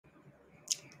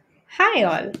Hi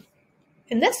all!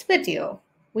 In this video,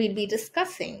 we'll be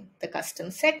discussing the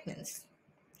custom segments.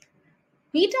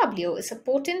 VW is a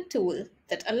potent tool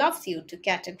that allows you to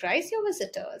categorize your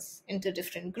visitors into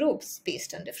different groups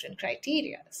based on different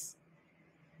criteria.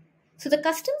 So the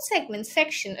custom segments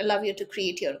section allows you to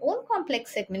create your own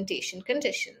complex segmentation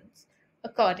conditions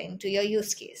according to your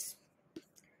use case.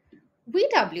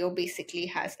 VW basically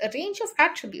has a range of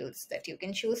attributes that you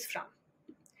can choose from.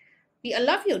 We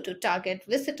allow you to target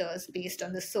visitors based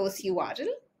on the source URL,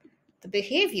 the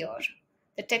behavior,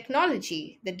 the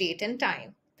technology, the date and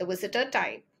time, the visitor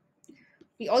type.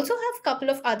 We also have a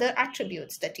couple of other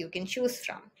attributes that you can choose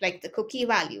from, like the cookie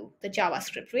value, the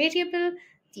JavaScript variable,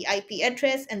 the IP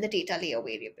address, and the data layer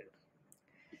variable.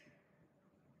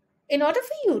 In order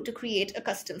for you to create a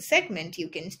custom segment, you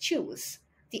can choose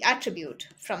the attribute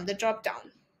from the dropdown.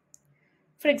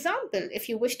 For example, if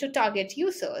you wish to target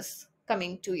users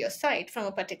coming to your site from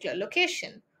a particular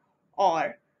location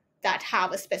or that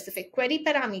have a specific query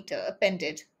parameter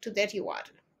appended to their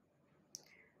URL.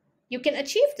 You can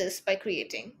achieve this by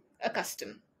creating a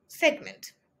custom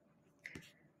segment.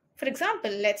 For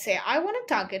example, let's say I want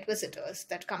to target visitors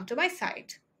that come to my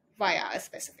site via a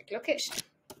specific location.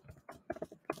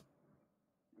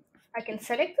 I can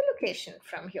select the location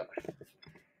from here.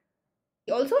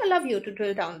 We also allow you to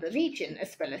drill down the region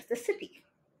as well as the city.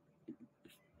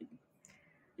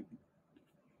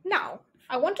 Now,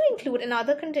 I want to include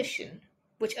another condition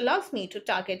which allows me to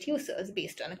target users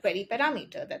based on a query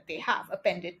parameter that they have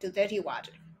appended to their URL.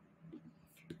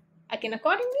 I can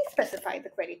accordingly specify the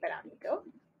query parameter.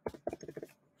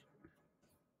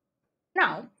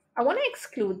 Now, I want to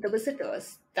exclude the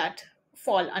visitors that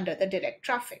fall under the direct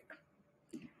traffic.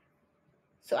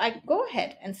 So I go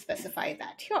ahead and specify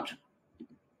that here,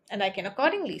 and I can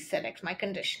accordingly select my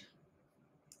condition.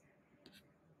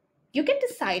 You can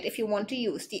decide if you want to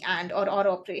use the AND or OR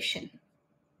operation.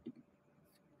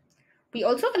 We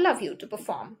also allow you to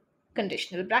perform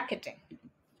conditional bracketing.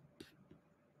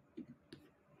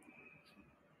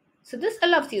 So this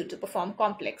allows you to perform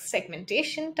complex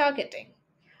segmentation targeting.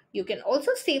 You can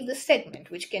also save the segment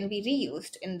which can be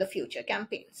reused in the future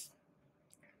campaigns.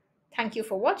 Thank you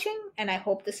for watching, and I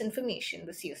hope this information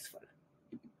was useful.